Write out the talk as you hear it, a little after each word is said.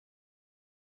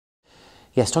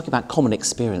Yes, talking about common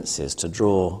experiences to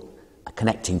draw a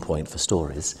connecting point for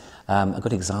stories. A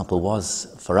good example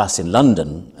was for us in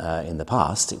London in the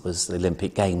past. It was the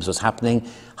Olympic Games was happening,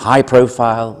 high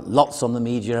profile, lots on the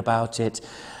media about it.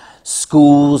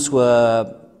 Schools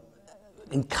were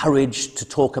encouraged to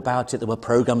talk about it. There were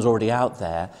programs already out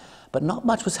there, but not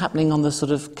much was happening on the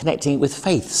sort of connecting it with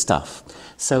faith stuff.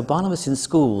 So Barnabas in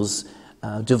Schools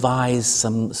devised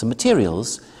some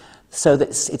materials so that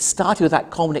it started with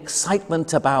that common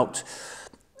excitement about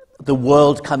the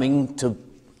world coming to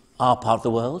our part of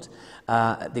the world,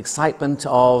 the excitement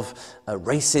of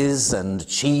races and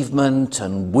achievement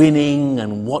and winning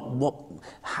and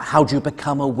how do you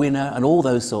become a winner and all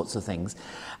those sorts of things.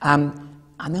 And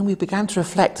then we began to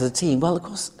reflect as a team, well, of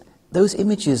course, those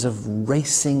images of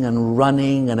racing and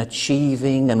running and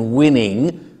achieving and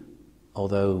winning,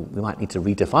 although we might need to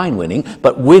redefine winning,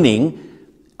 but winning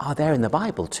are there in the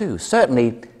Bible too.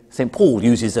 Certainly, St. Paul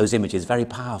uses those images very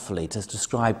powerfully to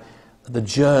describe the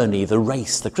journey, the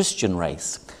race, the Christian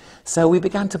race. So we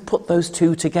began to put those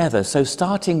two together. So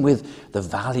starting with the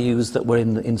values that were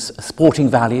in sporting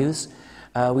values,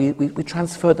 we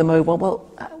transferred them over. Well,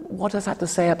 what does that have to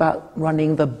say about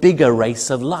running the bigger race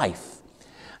of life?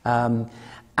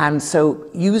 And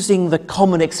so using the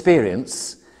common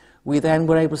experience, we then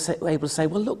were able to say,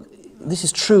 well, look, this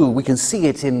is true. We can see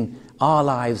it in our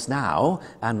lives now,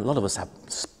 and a lot of us have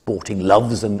sporting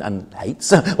loves and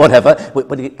hates, whatever,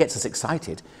 but it gets us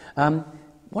excited.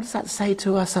 What does that say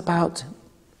to us about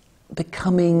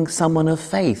becoming someone of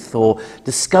faith or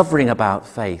discovering about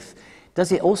faith?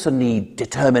 Does it also need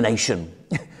determination?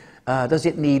 Does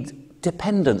it need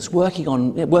dependence,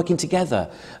 working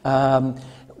together?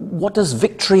 What does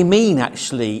victory mean,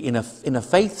 actually, in a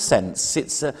faith sense?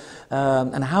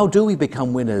 And how do we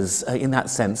become winners in that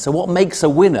sense? So what makes a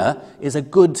winner is a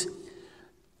good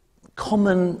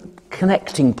common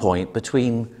connecting point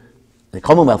between the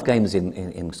Commonwealth Games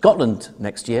in Scotland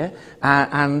next year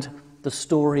and the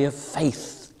story of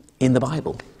faith in the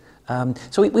Bible.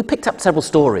 So we picked up several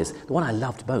stories. The one I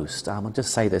loved most, I'll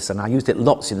just say this, and I used it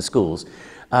lots in schools,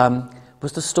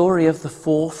 was the story of the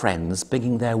four friends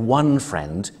bringing their one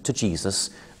friend to Jesus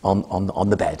on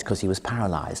the bed because he was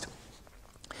paralyzed.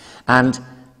 And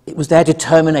it was their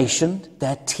determination,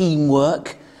 their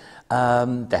teamwork,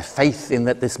 their faith in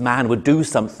that this man would do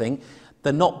something,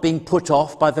 they're not being put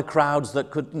off by the crowds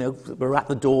that were at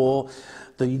the door,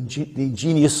 the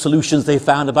ingenious solutions they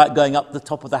found about going up the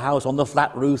top of the house on the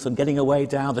flat roof and getting away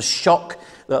down, the shock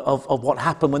of what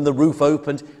happened when the roof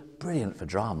opened. Brilliant for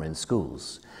drama in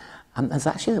schools. And there's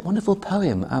actually a wonderful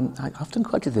poem, I often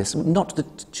quoted this, not to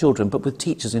the children, but with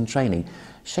teachers in training.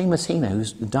 Seamus Heaney,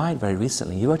 who's died very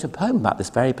recently, he wrote a poem about this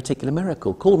very particular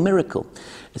miracle, called Miracle.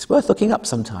 It's worth looking up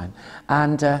sometime.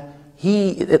 And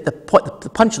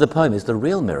the punch of the poem is the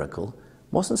real miracle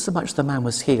wasn't so much the man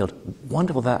was healed,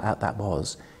 wonderful that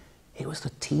was, it was the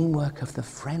teamwork of the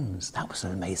friends. That was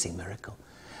an amazing miracle.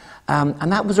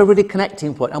 And that was a really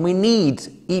connecting point. And we need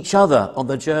each other on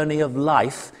the journey of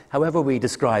life, however we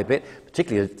describe it,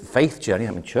 particularly the faith journey.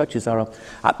 I mean, churches are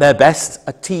at their best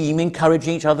a team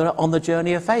encouraging each other on the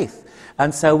journey of faith.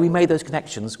 And so we made those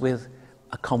connections with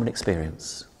a common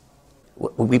experience.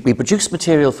 We produced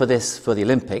material for this for the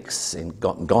Olympics,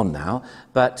 gone now,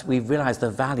 but we've realised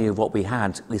the value of what we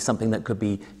had is something that could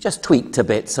be just tweaked a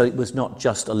bit, so it was not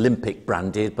just Olympic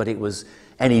branded, but it was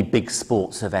any big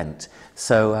sports event.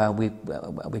 So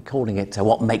we're calling it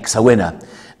What Makes a Winner.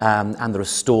 And there are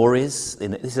stories.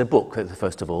 This is a book,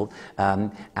 first of all,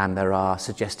 and there are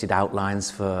suggested outlines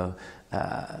for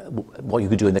what you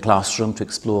could do in the classroom to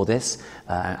explore this,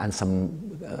 and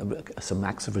some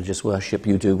acts of religious worship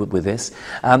you do with this.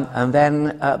 And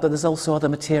then, but there's also other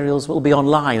materials that will be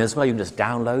online as well. You can just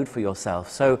download for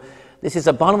yourself. So this is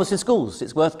a Barnabas in Schools.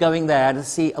 It's worth going there to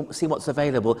see what's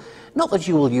available. Not that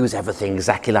you will use everything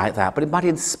exactly like that, but it might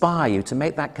inspire you to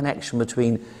make that connection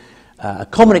between a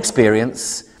common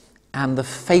experience and the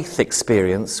faith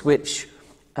experience, which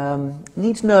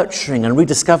needs nurturing and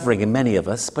rediscovering in many of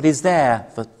us, but is there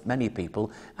for many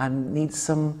people and needs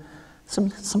some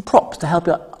props to help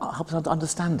us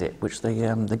understand it, which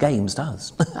the Games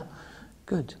does.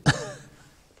 Good.